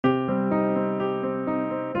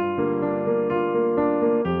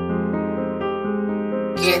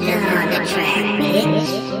Juuga on the track,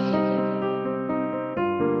 bitch.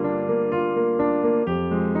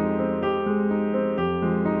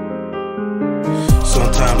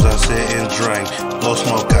 Sometimes I sit and drink, blow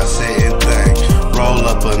smoke, I sit and think. Roll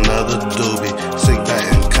up another doobie, sit back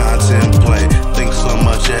and contemplate. Think so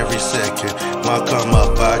much every second, might come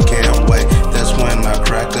up, I can't wait. That's when I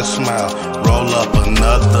crack a smile, roll up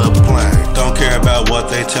another plane. Don't care about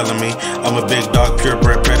what they telling me, I'm a big dog,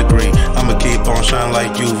 purebred pedigree. I'ma keep on shining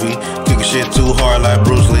like UV, kicking shit too hard like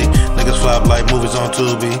Bruce Lee. Niggas flop like movies on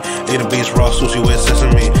Tubi, eating beats raw sushi with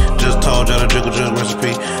sesame. Just told y'all the jiggle jug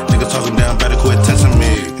recipe. Niggas talking down, better quit testing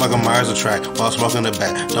me. Michael Myers a track, while smoking the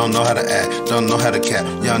back. Don't know how to act, don't know how to cap.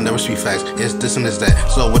 Y'all never speak facts, it's this and it's that.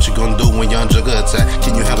 So what you gonna do when young Juuga attack?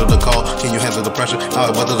 Can you handle the cold? Can you handle the pressure?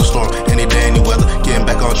 I'll weather the storm, any day, any weather. Getting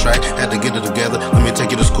back on track, had to get it together. Let me take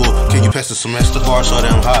you to school, can you pass the semester? Bar so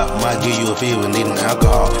damn hot, might give you a fever, needing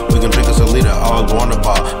alcohol. We can drink us a liter, all go on the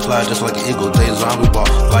ball. Fly just like an eagle, day zombie ball.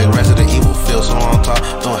 Like Resident Evil, feel so on top.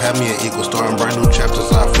 Don't have me an equal, starting brand new chapters.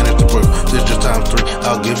 I finish the proof, this just times 3.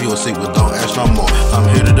 I'll give you a sequel, don't ask no more. I'm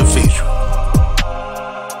here to defeat you.